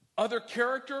other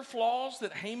character flaws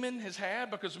that Haman has had,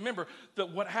 because remember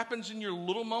that what happens in your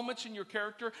little moments in your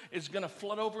character is going to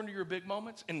flood over into your big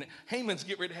moments, and Haman's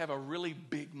getting ready to have a really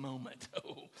big moment.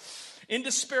 In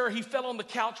despair, he fell on the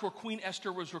couch where Queen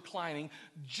Esther was reclining,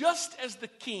 just as the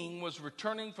king was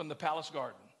returning from the palace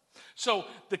garden. So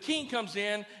the king comes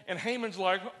in, and Haman's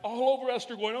like all over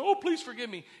Esther going, oh, please forgive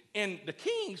me. And the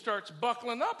king starts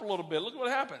buckling up a little bit. Look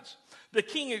what happens. The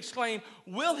king exclaimed,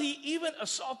 will he even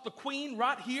assault the queen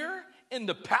right here in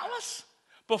the palace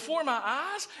before my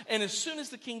eyes? And as soon as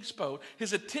the king spoke,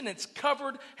 his attendants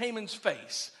covered Haman's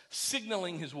face,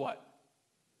 signaling his what?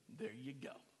 There you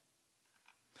go.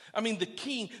 I mean, the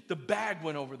king, the bag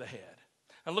went over the head.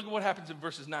 And look at what happens in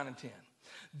verses 9 and 10.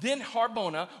 Then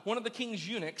Harbona, one of the king's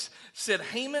eunuchs, said,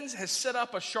 Haman has set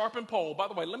up a sharpened pole. By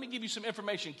the way, let me give you some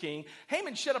information, king.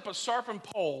 Haman set up a sharpened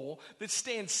pole that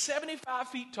stands 75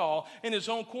 feet tall in his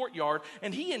own courtyard,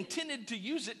 and he intended to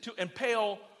use it to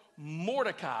impale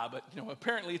Mordecai, but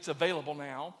apparently it's available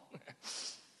now.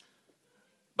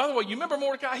 By the way, you remember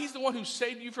Mordecai? He's the one who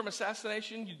saved you from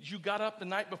assassination. You got up the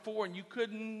night before and you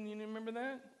remember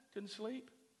that? Couldn't sleep?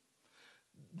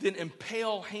 Then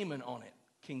impale Haman on it,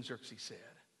 King Xerxes said.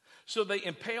 So they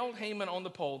impaled Haman on the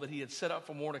pole that he had set up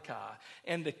for Mordecai,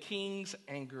 and the king's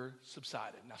anger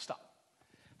subsided. Now stop.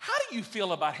 How do you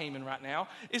feel about Haman right now?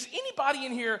 Is anybody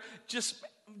in here just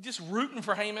rooting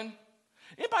for Haman?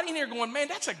 Anybody in here going, man,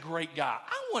 that's a great guy.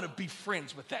 I want to be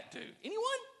friends with that dude. Anyone?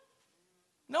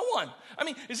 No one. I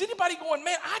mean, is anybody going,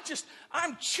 man,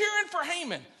 I'm cheering for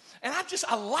Haman, and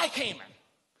I like Haman.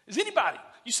 Is anybody?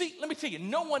 You see, let me tell you,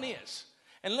 no one is.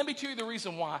 And let me tell you the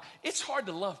reason why. It's hard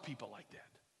to love people like that.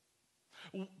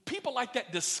 People like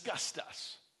that disgust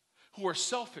us, who are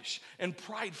selfish and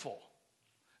prideful,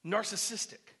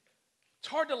 narcissistic. It's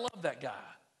hard to love that guy.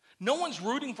 No one's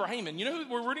rooting for Haman. You know who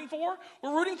we're rooting for?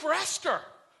 We're rooting for Esther.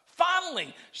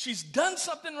 Finally, she's done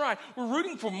something right. We're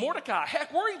rooting for Mordecai.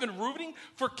 Heck, we're even rooting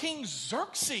for King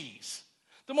Xerxes,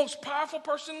 the most powerful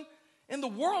person in the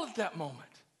world at that moment.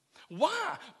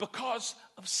 Why? Because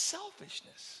of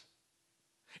selfishness.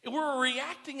 We're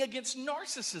reacting against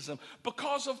narcissism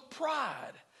because of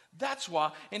pride. That's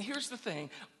why. And here's the thing.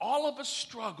 All of us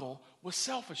struggle with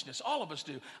selfishness. All of us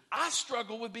do. I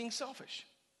struggle with being selfish.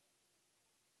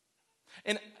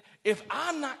 And if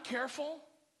I'm not careful,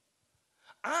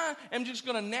 I am just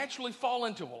going to naturally fall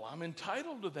into, well, I'm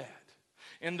entitled to that.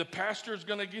 And the pastor is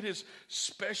going to get his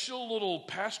special little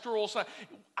pastoral sign.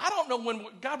 I don't know when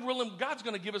God's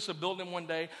going to give us a building one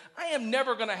day. I am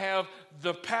never going to have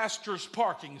the pastor's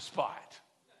parking spot.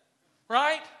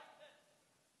 Right?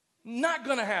 Not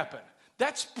going to happen.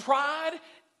 That's pride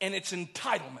and it's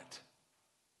entitlement.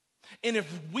 And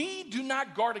if we do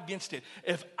not guard against it,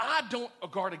 if I don't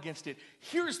guard against it,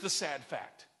 here's the sad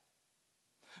fact.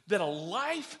 That a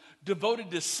life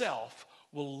devoted to self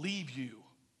will leave you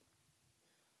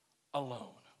alone.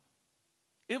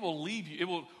 It will leave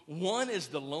you. One is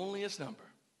the loneliest number.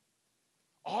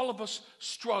 All of us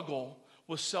struggle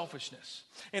with selfishness.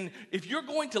 And if you're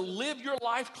going to live your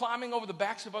life climbing over the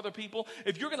backs of other people,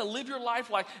 if you're going to live your life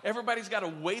like everybody's got to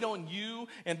wait on you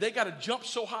and they got to jump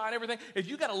so high and everything, if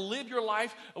you got to live your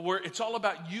life where it's all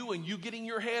about you and you getting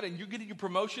your head and you getting your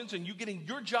promotions and you getting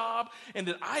your job and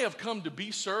that I have come to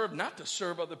be served, not to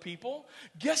serve other people,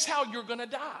 guess how you're going to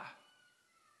die?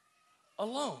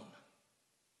 Alone.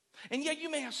 And yeah,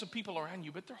 you may have some people around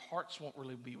you, but their hearts won't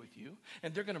really be with you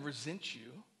and they're going to resent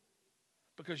you.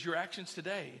 Because your actions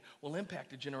today will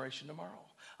impact a generation tomorrow.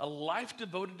 A life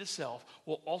devoted to self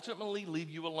will ultimately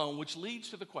leave you alone, which leads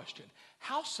to the question,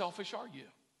 how selfish are you?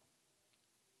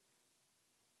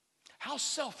 How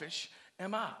selfish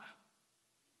am I?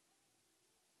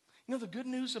 You know, the good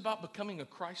news about becoming a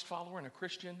Christ follower and a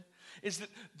Christian is that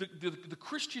the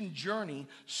Christian journey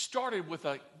started with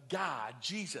a guy,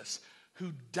 Jesus,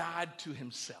 who died to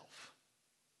himself.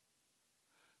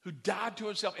 Who died to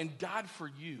himself and died for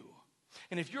you.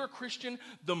 And if you're a Christian,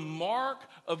 the mark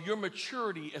of your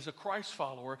maturity as a Christ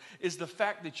follower is the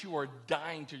fact that you are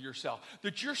dying to yourself,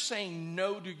 that you're saying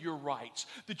no to your rights,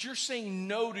 that you're saying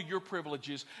no to your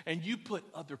privileges, and you put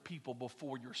other people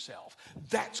before yourself.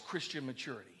 That's Christian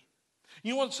maturity.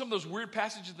 You know what some of those weird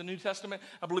passages of the New Testament,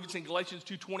 I believe it's in Galatians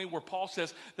 2:20, where Paul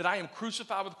says that I am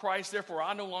crucified with Christ, therefore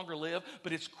I no longer live,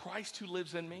 but it's Christ who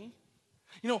lives in me.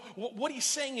 You know, what he's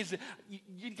saying is that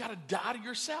you got to die to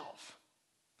yourself.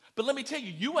 But let me tell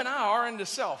you, you and I are into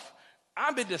self.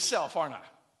 I'm into self, aren't I?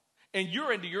 And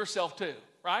you're into yourself too,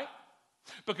 right?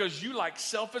 Because you like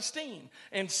self-esteem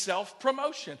and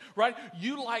self-promotion, right?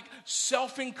 You like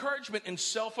self-encouragement and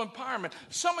self-empowerment.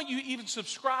 Some of you even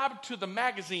subscribe to the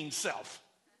magazine Self,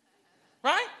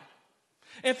 right?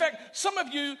 In fact, some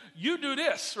of you do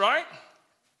this, right?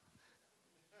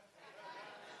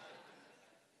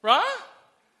 Right?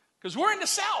 Because we're into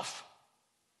self.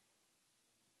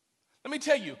 Let me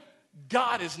tell you,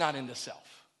 God is not into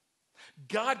self.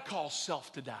 God calls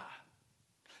self to die.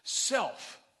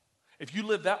 Self, if you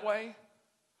live that way,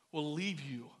 will leave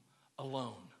you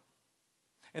alone.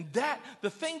 And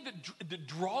the thing that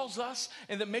draws us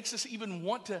and that makes us even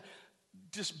want to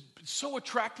just so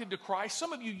attracted to Christ,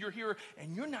 some of you, you're here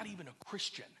and you're not even a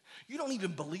Christian. You don't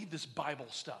even believe this Bible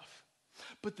stuff.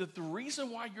 But the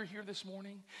reason why you're here this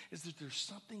morning is that there's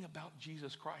something about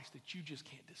Jesus Christ that you just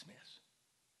can't dismiss.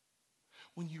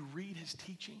 When you read his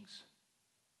teachings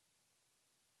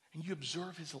and you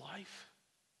observe his life,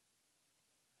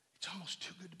 it's almost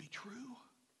too good to be true.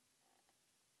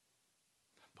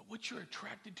 But what you're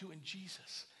attracted to in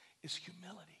Jesus is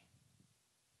humility.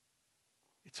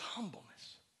 It's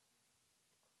humbleness.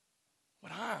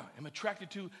 What I am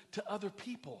attracted to other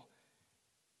people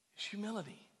is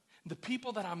humility. The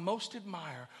people that I most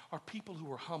admire are people who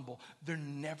are humble. They're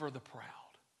never the proud.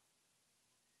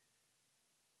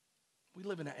 We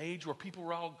live in an age where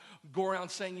people all go around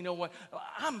saying, you know what,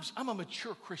 I'm a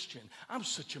mature Christian. I'm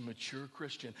such a mature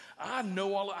Christian. I'm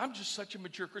just such a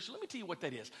mature Christian. Let me tell you what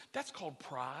that is. That's called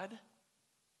pride.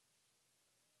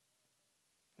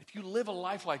 If you live a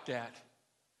life like that,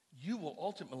 you will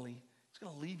ultimately, it's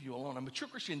going to leave you alone. A mature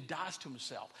Christian dies to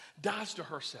himself, dies to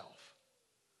herself.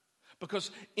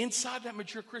 Because inside that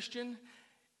mature Christian,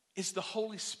 it's the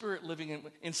Holy Spirit living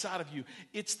inside of you.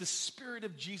 It's the Spirit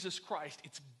of Jesus Christ.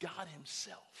 It's God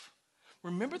himself.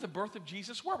 Remember the birth of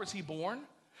Jesus? Where was he born?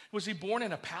 Was he born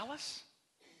in a palace?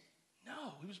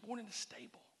 No, he was born in a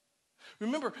stable.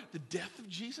 Remember the death of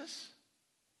Jesus?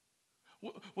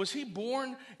 Was he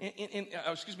born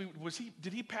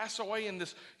did he pass away in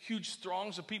this huge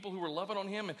throngs of people who were loving on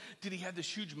him? And did he have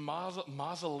this huge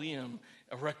mausoleum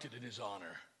erected in his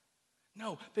honor?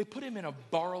 No, they put him in a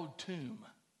borrowed tomb.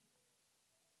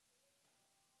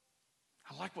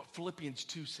 I like what Philippians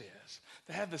 2 says.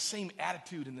 They have the same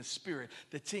attitude in the Spirit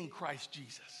that's in Christ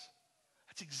Jesus.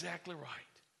 That's exactly right.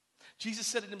 Jesus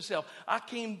said it himself, I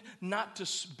came not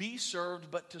to be served,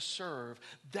 but to serve.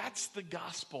 That's the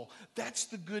gospel. That's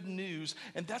the good news.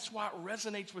 And that's why it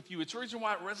resonates with you. It's the reason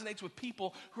why it resonates with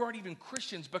people who aren't even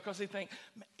Christians, because they think,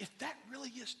 if that really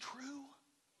is true,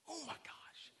 oh my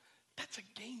gosh, that's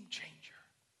a game changer.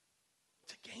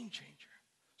 It's a game changer.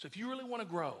 So if you really want to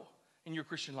grow in your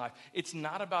Christian life, it's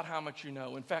not about how much you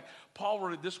know. In fact, Paul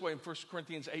wrote it this way in 1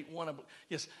 Corinthians 8:1.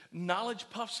 Yes, knowledge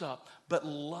puffs up, but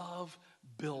love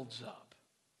builds up.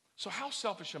 So how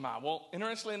selfish am I? Well,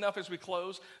 interestingly enough, as we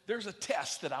close, there's a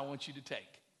test that I want you to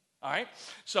take. All right?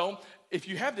 So if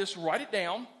you have this, write it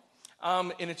down.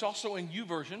 And it's also in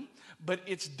YouVersion, but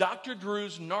it's Dr.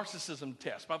 Drew's narcissism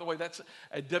test. By the way, that's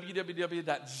at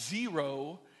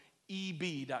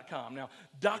www.zeroeb.com. Now,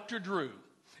 Dr. Drew.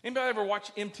 Anybody ever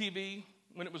watch MTV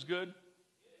when it was good?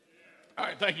 All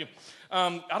right, thank you.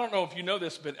 I don't know if you know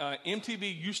this, but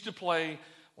MTV used to play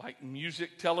like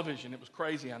music television. It was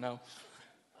crazy, I know.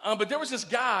 But there was this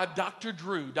guy, Dr.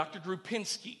 Drew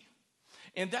Pinsky.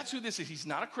 And that's who this is. He's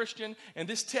not a Christian, and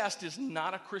this test is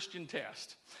not a Christian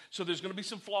test. So there's going to be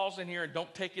some flaws in here, and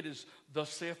don't take it as thus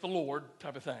saith the Lord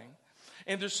type of thing.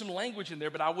 And there's some language in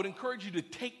there, but I would encourage you to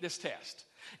take this test.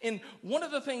 And one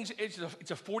of the things, it's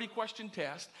a 40-question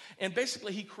test, and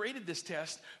basically he created this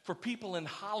test for people in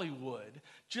Hollywood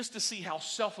just to see how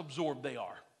self-absorbed they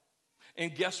are.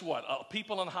 And guess what?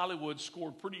 People in Hollywood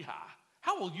scored pretty high.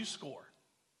 How will you score?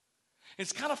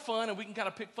 It's kind of fun, and we can kind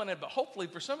of pick fun at it, but hopefully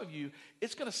for some of you,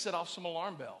 it's going to set off some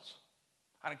alarm bells.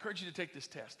 I'd encourage you to take this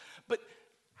test. But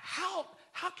how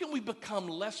can we become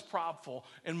less prideful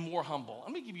and more humble?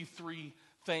 Let me give you 3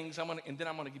 things, and then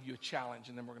I'm going to give you a challenge,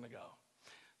 and then we're going to go.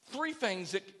 3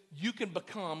 things that you can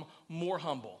become more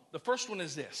humble. The first one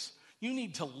is this. You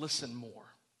need to listen more.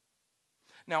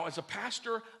 Now, as a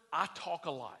pastor, I talk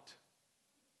a lot.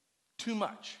 Too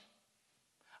much.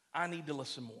 I need to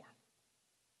listen more.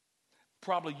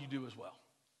 Probably you do as well.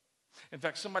 In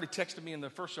fact, somebody texted me in the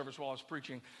first service while I was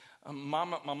preaching. My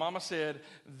mama said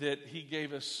that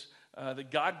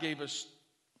that God gave us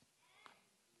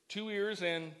 2 ears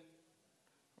and,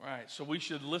 right, so we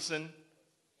should listen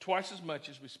twice as much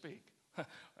as we speak. I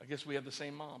guess we have the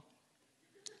same mom.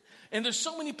 And there's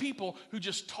so many people who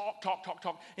just talk.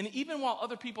 And even while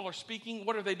other people are speaking,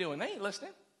 what are they doing? They ain't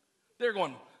listening. They're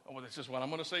going, oh, well, this is what I'm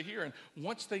going to say here. And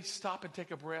once they stop and take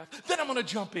a breath, then I'm going to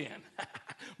jump in.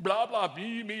 Blah, blah,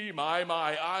 me, my,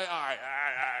 I.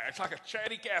 It's like a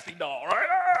chatty Cathy doll,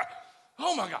 right?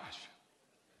 Oh, my gosh.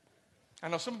 I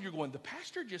know some of you are going, the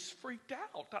pastor just freaked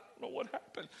out. I don't know what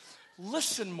happened.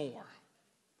 Listen more.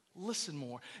 Listen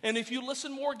more. And if you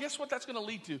listen more, guess what that's going to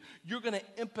lead to? You're going to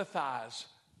empathize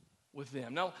with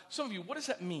them. Now, some of you, what does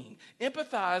that mean?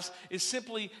 Empathize is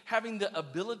simply having the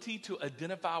ability to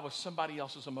identify with somebody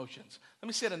else's emotions. Let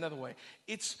me say it another way.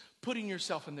 It's putting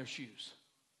yourself in their shoes.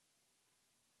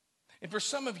 And for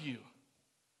some of you,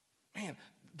 man,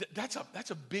 that's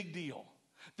a big deal.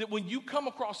 That when you come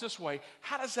across this way,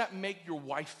 how does that make your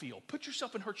wife feel? Put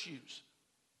yourself in her shoes.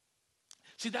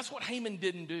 See, that's what Haman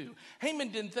didn't do. Haman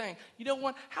didn't think, you know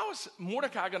what, how is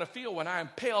Mordecai going to feel when I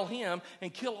impale him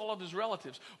and kill all of his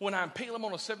relatives? When I impale him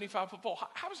on a 75-foot pole,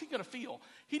 how is he going to feel?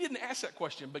 He didn't ask that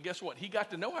question, but guess what? He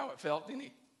got to know how it felt, didn't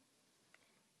he?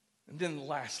 And then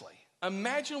lastly,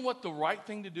 imagine what the right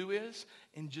thing to do is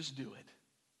and just do it.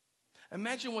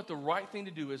 Imagine what the right thing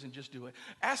to do is and just do it.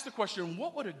 Ask the question,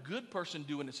 what would a good person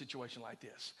do in a situation like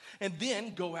this? And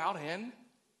then go out and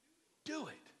do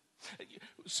it.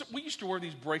 So we used to wear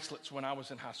these bracelets when I was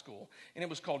in high school, and it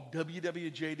was called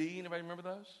WWJD. Anybody remember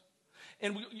those?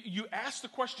 And you ask the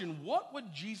question, what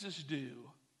would Jesus do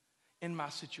in my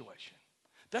situation?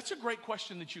 That's a great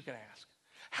question that you can ask.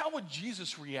 How would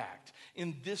Jesus react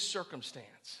in this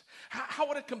circumstance? How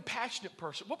would a compassionate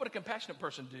person, what would a compassionate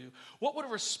person do? What would a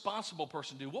responsible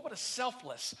person do? What would a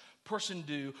selfless person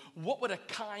do? What would a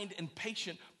kind and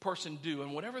patient person do?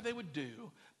 And whatever they would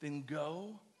do, then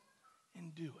go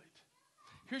and do it.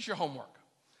 Here's your homework.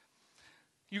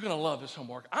 You're going to love this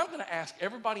homework. I'm going to ask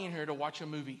everybody in here to watch a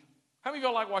movie. How many of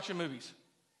y'all like watching movies?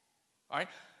 All right.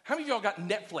 How many of y'all got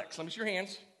Netflix? Let me see your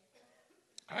hands.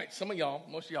 All right. Some of y'all,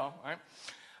 most of y'all. All right.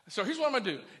 So here's what I'm going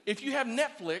to do. If you have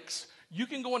Netflix, you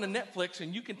can go into Netflix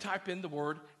and you can type in the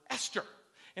word Esther.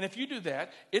 And if you do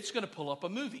that, it's going to pull up a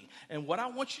movie. And what I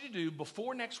want you to do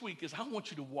before next week is I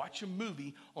want you to watch a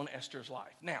movie on Esther's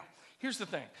life. Now, here's the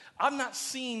thing. I've not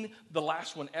seen the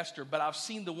last one, Esther, but I've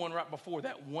seen the one right before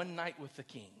that, One Night with the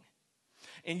King.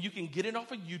 And you can get it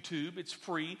off of YouTube. It's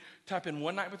free. Type in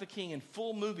One Night with the King and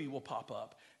full movie will pop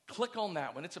up. Click on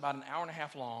that one. It's about an hour and a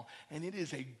half long, and it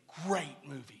is a great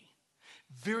movie.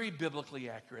 Very biblically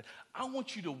accurate. I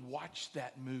want you to watch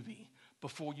that movie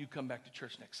before you come back to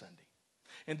church next Sunday.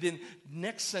 And then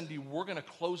next Sunday, we're going to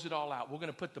close it all out. We're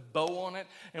going to put the bow on it,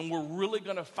 and we're really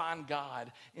going to find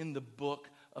God in the book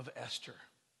of Esther.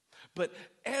 But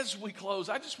as we close,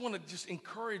 I just want to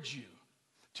encourage you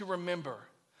to remember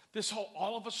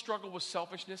all of us struggle with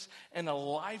selfishness, and a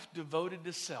life devoted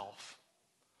to self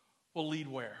will lead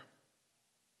where?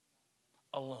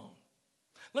 Alone.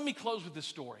 Let me close with this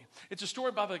story. It's a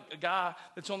story by a guy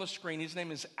that's on the screen. His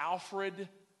name is Alfred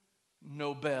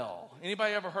Nobel.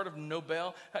 Anybody ever heard of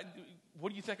Nobel? What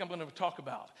do you think I'm going to talk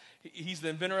about? He's the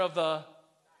inventor of the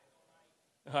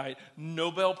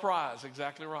Nobel Prize,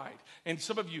 exactly right. And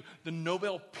some of you, the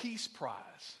Nobel Peace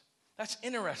Prize. That's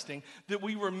interesting that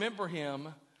we remember him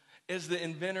as the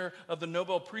inventor of the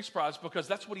Nobel Peace Prize because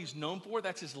that's what he's known for.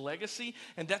 That's his legacy.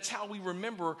 And that's how we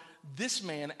remember this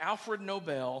man, Alfred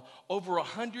Nobel, over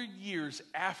 100 years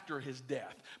after his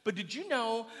death. But did you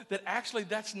know that actually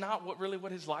that's not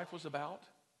what his life was about?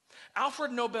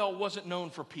 Alfred Nobel wasn't known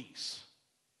for peace.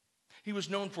 He was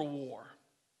known for war.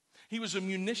 He was a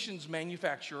munitions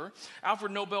manufacturer.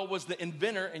 Alfred Nobel was the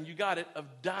inventor, and you got it, of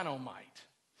dynamite.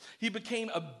 He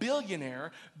became a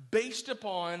billionaire based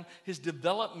upon his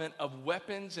development of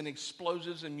weapons and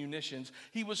explosives and munitions.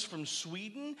 He was from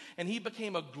Sweden, and he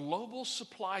became a global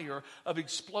supplier of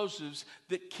explosives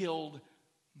that killed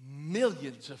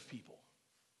millions of people.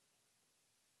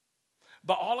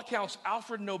 By all accounts,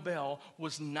 Alfred Nobel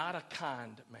was not a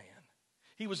kind man.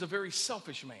 He was a very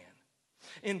selfish man.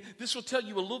 And this will tell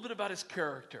you a little bit about his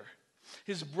character.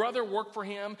 His brother worked for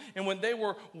him, and when they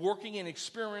were working and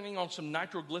experimenting on some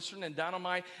nitroglycerin and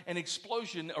dynamite, an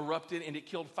explosion erupted and it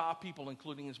killed 5 people,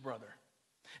 including his brother.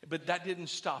 But that didn't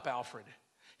stop Alfred.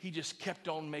 He just kept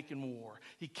on making war.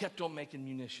 He kept on making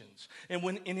munitions. And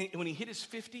when he hit his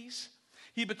 50s,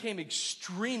 he became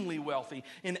extremely wealthy.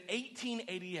 In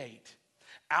 1888,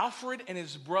 Alfred and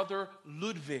his brother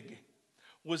Ludwig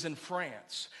was in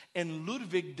France, and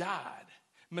Ludwig died.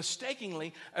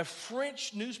 Mistakenly, a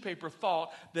French newspaper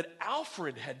thought that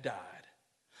Alfred had died.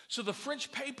 So the French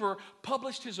paper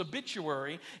published his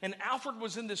obituary, and Alfred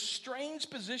was in this strange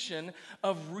position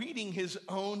of reading his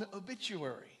own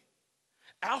obituary.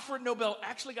 Alfred Nobel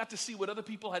actually got to see what other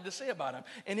people had to say about him,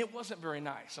 and it wasn't very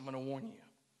nice, I'm going to warn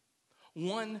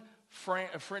you.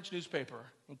 A French newspaper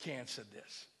in Cannes said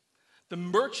this: "The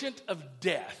merchant of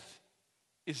death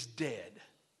is dead.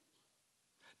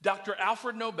 Dr.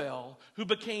 Alfred Nobel, who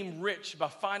became rich by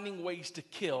finding ways to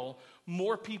kill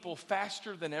more people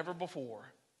faster than ever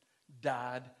before,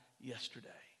 died yesterday."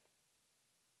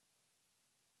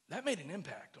 That made an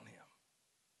impact on him.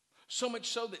 So much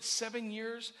so that 7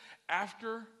 years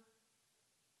after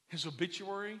his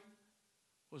obituary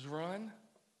was run,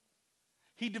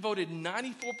 he devoted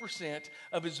 94%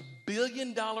 of his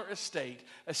billion-dollar estate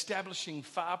establishing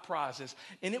 5 prizes.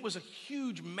 And it was a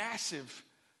huge, massive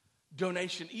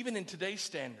donation, even in today's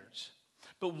standards.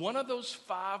 But one of those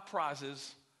 5 prizes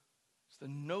is the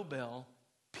Nobel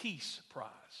Peace Prize.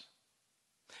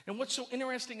 And what's so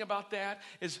interesting about that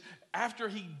is after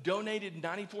he donated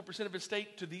 94% of his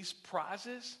estate to these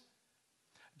prizes,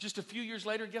 just a few years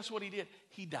later, guess what he did?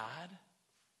 He died.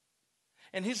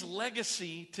 And his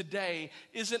legacy today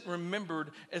isn't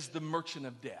remembered as the merchant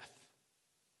of death,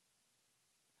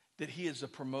 that he is a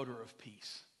promoter of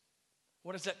peace.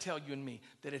 What does that tell you and me?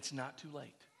 That it's not too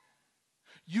late.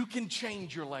 You can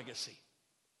change your legacy.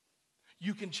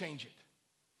 You can change it.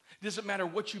 It doesn't matter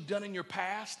what you've done in your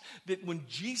past, that when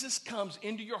Jesus comes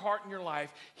into your heart and your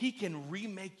life, he can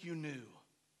remake you new.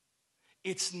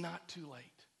 It's not too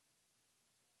late.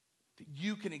 That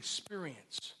you can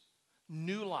experience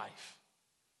new life.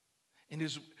 And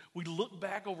as we look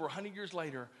back over 100 years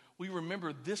later, we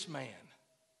remember this man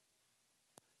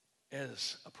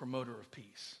as a promoter of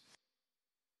peace.